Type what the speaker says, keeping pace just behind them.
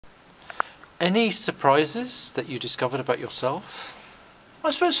Any surprises that you discovered about yourself? I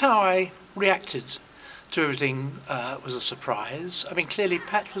suppose how I reacted to everything was a surprise. I mean, clearly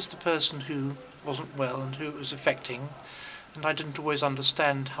Pat was the person who wasn't well and who it was affecting, and I didn't always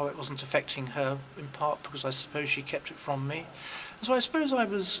understand how it wasn't affecting her, in part because I suppose she kept it from me. And so I suppose I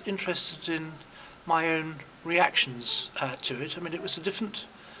was interested in my own reactions to it. I mean, it was a different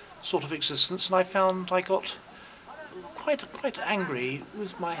sort of existence, and I found I got quite angry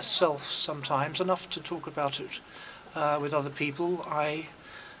with myself sometimes, enough to talk about it with other people. I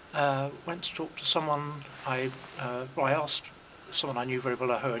went to talk to someone. I asked someone I knew very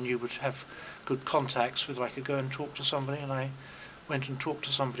well, who I knew would have good contacts, whether I could go and talk to somebody, and I went and talked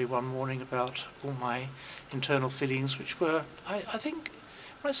to somebody one morning about all my internal feelings, which were, I think,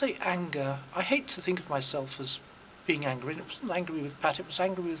 when I say anger, I hate to think of myself as being angry, and it wasn't angry with Pat, it was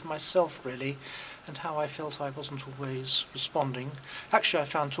angry with myself really, and how I felt I wasn't always responding. Actually, I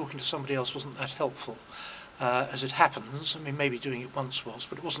found talking to somebody else wasn't that helpful. As it happens, I mean, maybe doing it once was,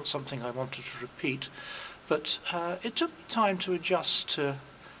 but it wasn't something I wanted to repeat. But it took me time to adjust to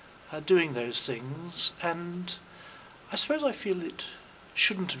doing those things, and I suppose I feel it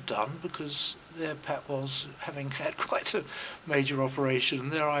shouldn't have done, because there Pat was, having had quite a major operation,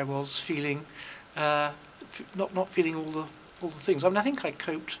 and there I was feeling not feeling all the things. I mean, I think I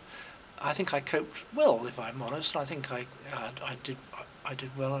coped. I think I coped well, if I'm honest. I think I did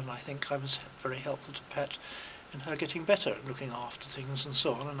well, and I think I was very helpful to Pat in her getting better and looking after things and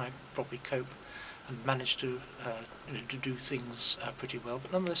so on. And I probably cope and managed to to do things pretty well.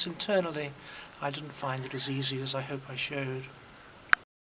 But nonetheless, internally, I didn't find it as easy as I hope I showed.